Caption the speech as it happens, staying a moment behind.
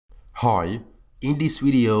Hi, in this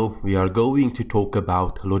video we are going to talk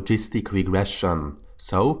about logistic regression.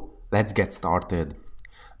 So let's get started.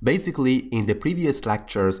 Basically, in the previous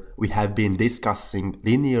lectures we have been discussing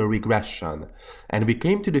linear regression and we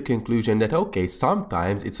came to the conclusion that okay,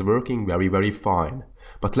 sometimes it's working very fine.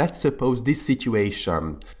 But let's suppose this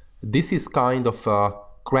situation. This is kind of a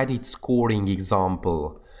credit scoring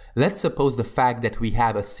example. Let's suppose the fact that we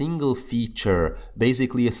have a single feature,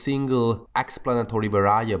 basically a single explanatory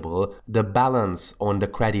variable, the balance on the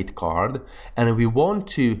credit card, and we want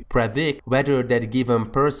to predict whether that given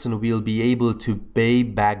person will be able to pay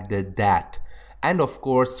back the debt. And of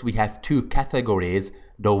course, we have two categories.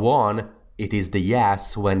 The one, it is the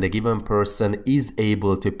yes when the given person is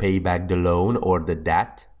able to pay back the loan or the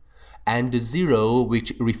debt. And the zero,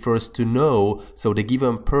 which refers to no, so the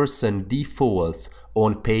given person defaults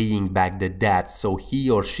on paying back the debt, so he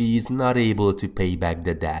or she is not able to pay back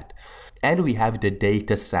the debt. And we have the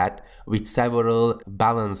data set with several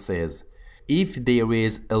balances. If there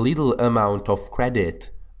is a little amount of credit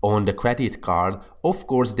on the credit card, of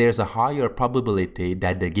course there's a higher probability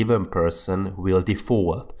that the given person will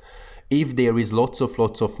default. If there is lots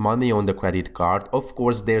of money on the credit card, of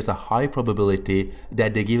course there's a high probability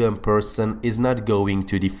that the given person is not going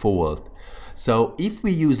to default. So if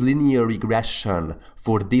we use linear regression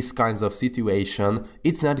for these kinds of situation,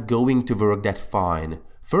 it's not going to work that fine.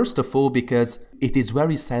 First of all, because it is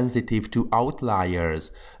very sensitive to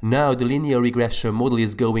outliers. Now the linear regression model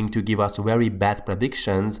is going to give us very bad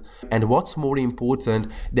predictions, and what's more important,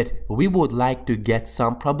 that we would like to get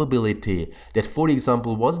some probability. That, for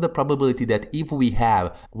example, what's the probability that if we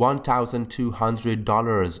have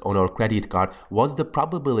 $1,200 on our credit card, what's the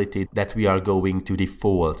probability that we are going to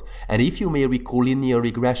default? And if you may recall linear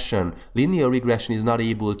regression is not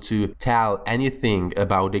able to tell anything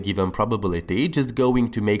about the given probability, it's just going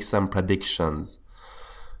to make some predictions.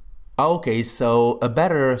 Okay, so a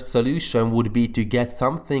better solution would be to get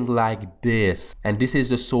something like this, and this is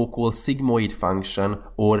the so-called sigmoid function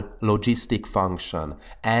or logistic function,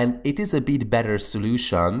 and it is a bit better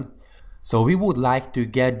solution. So we would like to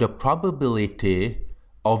get the probability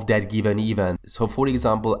of that given event. So for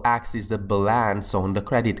example, X is the balance on the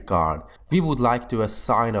credit card. We would like to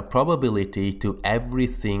assign a probability to every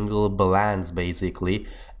single balance basically,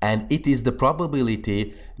 and it is the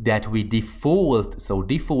probability that we default, so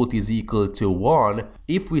default is equal to 1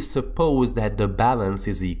 if we suppose that the balance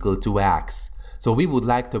is equal to X. So we would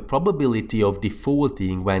like the probability of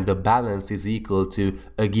defaulting when the balance is equal to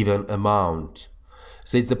a given amount.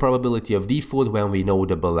 So it's the probability of default when we know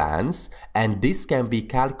the balance, and this can be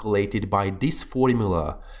calculated by this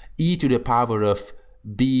formula, e to the power of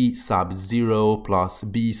b sub 0 plus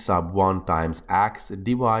b sub 1 times x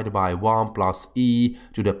divided by 1 plus e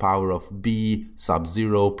to the power of b sub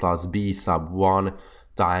 0 plus b sub 1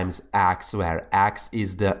 times x, where x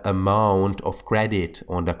is the amount of credit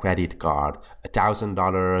on the credit card,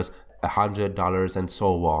 $1,000, $100 and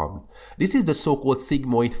so on. This is the so-called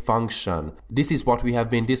sigmoid function. This is what we have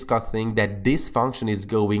been discussing, that this function is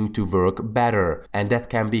going to work better, and that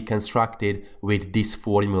can be constructed with this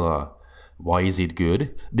formula. Why is it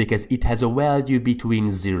good? Because it has a value between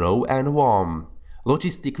 0 and 1.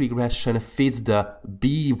 Logistic regression fits the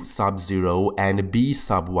b sub 0 and b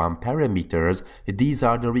sub 1 parameters. These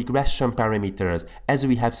are the regression parameters, as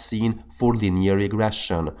we have seen for linear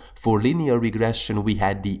regression. For linear regression, we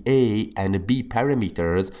had the a and b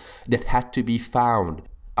parameters that had to be found.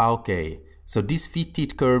 Okay, so this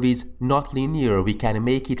fitted curve is not linear. We can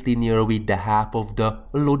make it linear with the help of the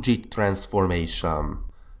Logie transformation.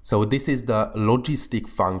 So this is the logistic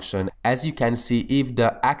function. As you can see, if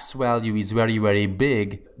the x value is very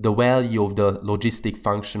big, the value of the logistic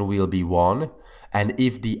function will be 1. And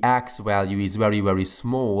if the x value is very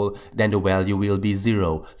small, then the value will be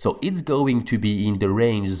 0. So it's going to be in the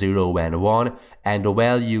range 0 and 1, and the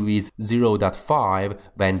value is 0.5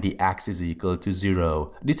 when the x is equal to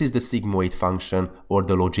 0. This is the sigmoid function or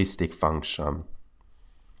the logistic function.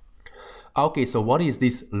 Okay, so what is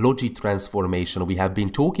this Logie transformation? We have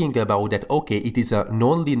been talking about that, okay, it is a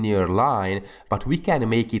non-linear line, but we can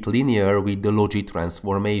make it linear with the Logie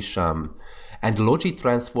transformation. And the Logie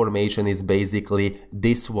transformation is basically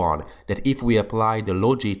this one, that if we apply the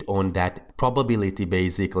logit on that probability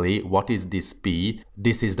basically, what is this p?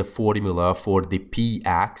 This is the formula for the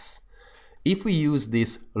px. If we use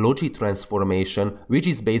this Logie transformation, which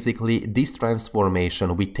is basically this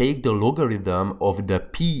transformation, we take the logarithm of the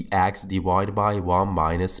px divided by 1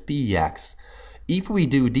 minus px. If we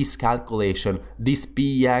do this calculation, this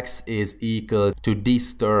px is equal to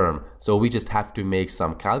this term, so we just have to make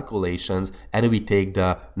some calculations and we take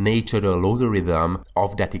the natural logarithm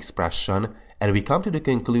of that expression and we come to the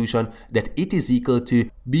conclusion that it is equal to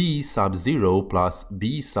b sub 0 plus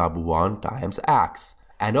b sub 1 times x.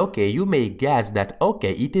 And okay, you may guess that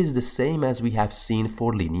okay, it is the same as we have seen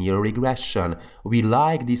for linear regression. We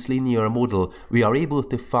like this linear model. We are able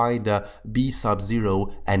to find the b sub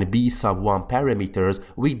 0 and b sub 1 parameters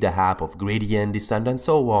with the help of gradient descent and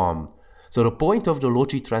so on. So the point of the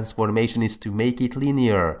Logie transformation is to make it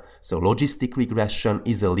linear. So logistic regression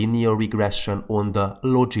is a linear regression on the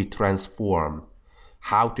Logie transform.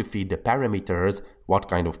 How to feed the parameters, what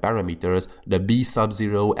kind of parameters, the b sub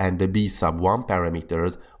 0 and the b sub 1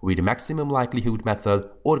 parameters with maximum likelihood method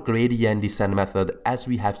or gradient descent method as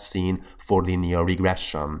we have seen for linear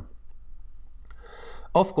regression.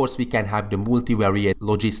 Of course, we can have the multivariate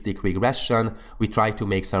logistic regression. We try to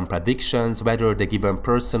make some predictions whether the given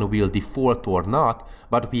person will default or not,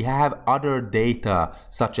 but we have other data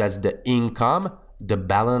such as the income, the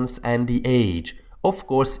balance and the age. Of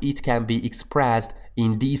course, it can be expressed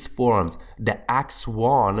in these forms. The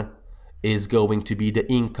x1 is going to be the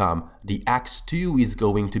income, the x2 is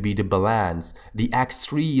going to be the balance, the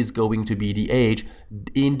x3 is going to be the age.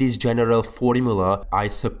 In this general formula, I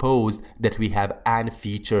suppose that we have n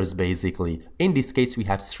features basically. In this case, we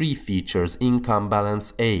have 3 features, income,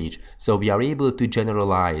 balance, age. So we are able to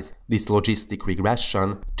generalize this logistic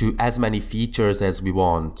regression to as many features as we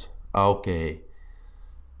want. Okay.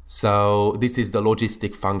 So this is the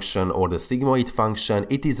logistic function or the sigmoid function.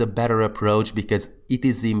 It is a better approach because it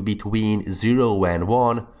is in between 0 and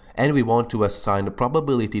 1 and we want to assign a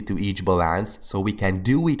probability to each balance, so we can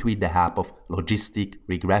do it with the help of logistic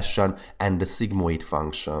regression and the sigmoid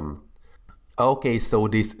function. Okay, so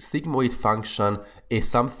this sigmoid function is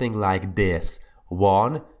something like this: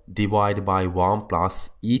 1 divided by 1 plus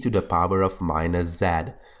e to the power of minus z.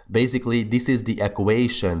 Basically, this is the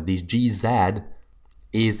equation. This gz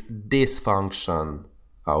is this function,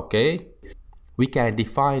 okay? We can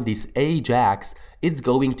define this ajax. It's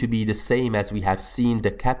going to be the same as we have seen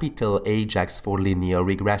the capital Ajax for linear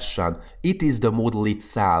regression. It is the model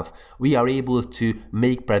itself. We are able to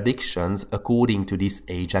make predictions according to this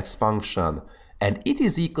Ajax function. And it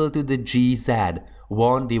is equal to the gz,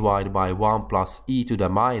 1 divided by 1 plus e to the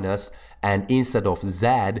minus, and instead of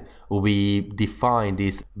z, we define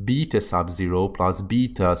this beta sub 0 plus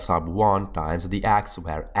beta sub 1 times the x,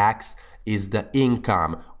 where x is the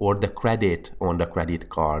income or the credit on the credit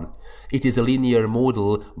card. It is a linear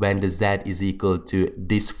model when the z is equal to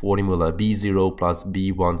this formula b0 plus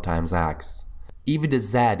b1 times x. If the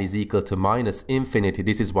z is equal to minus infinity,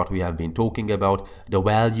 this is what we have been talking about, the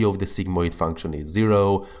value of the sigmoid function is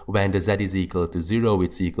 0. When the z is equal to 0,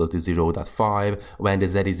 it's equal to 0.5. When the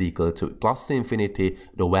z is equal to plus infinity,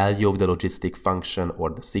 the value of the logistic function or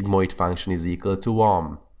the sigmoid function is equal to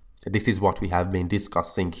 1. This is what we have been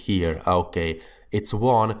discussing here. Okay, it's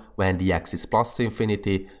 1 when the x is plus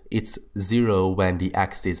infinity, it's 0 when the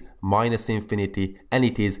x is minus infinity, and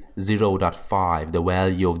it is 0.5, the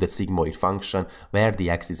value of the sigmoid function, where the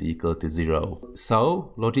x is equal to 0.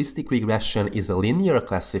 So, logistic regression is a linear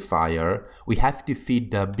classifier. We have to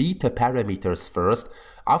feed the beta parameters first.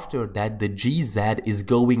 After that, the gz is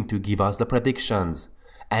going to give us the predictions.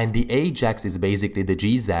 And the ajax is basically the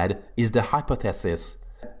gz, is the hypothesis.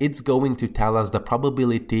 It's going to tell us the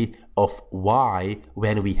probability of y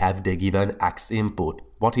when we have the given x input.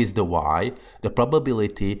 What is the y? The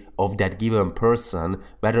probability of that given person,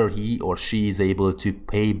 whether he or she is able to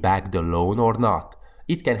pay back the loan or not.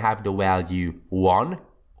 It can have the value 1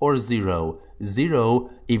 or 0. 0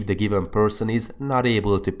 if the given person is not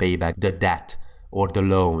able to pay back the debt or the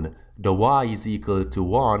loan. The y is equal to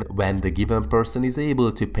 1 when the given person is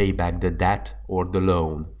able to pay back the debt or the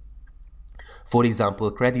loan. For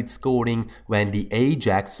example, credit scoring when the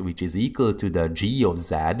ajax, which is equal to the g of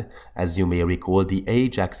z, as you may recall, the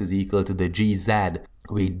ajax is equal to the gz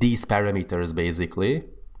with these parameters basically,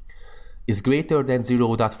 is greater than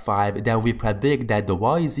 0.5, then we predict that the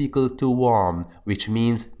y is equal to 1, which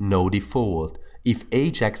means no default. If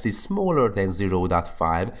ajax is smaller than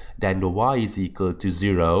 0.5, then the y is equal to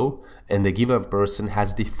 0 and the given person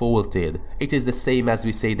has defaulted. It is the same as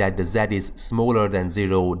we say that the z is smaller than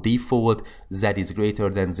 0 default, z is greater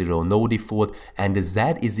than 0 no default, and the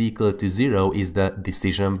z is equal to 0 is the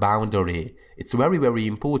decision boundary. It's very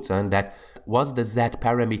important that what's the z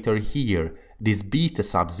parameter here, this beta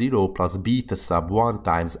sub 0 plus beta sub 1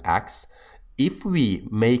 times x. If we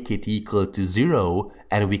make it equal to 0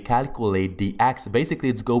 and we calculate the x, basically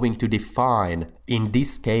it's going to define, in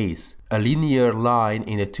this case, a linear line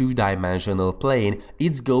in a two-dimensional plane.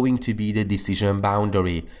 It's going to be the decision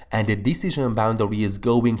boundary, and the decision boundary is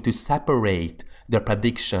going to separate the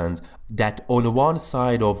predictions that on one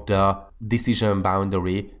side of the decision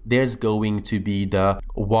boundary there's going to be the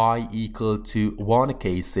y equal to 1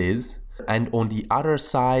 cases, and on the other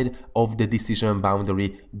side of the decision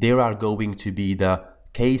boundary there are going to be the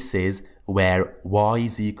cases where y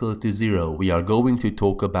is equal to 0. We are going to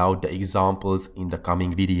talk about the examples in the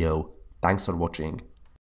coming video. Thanks for watching.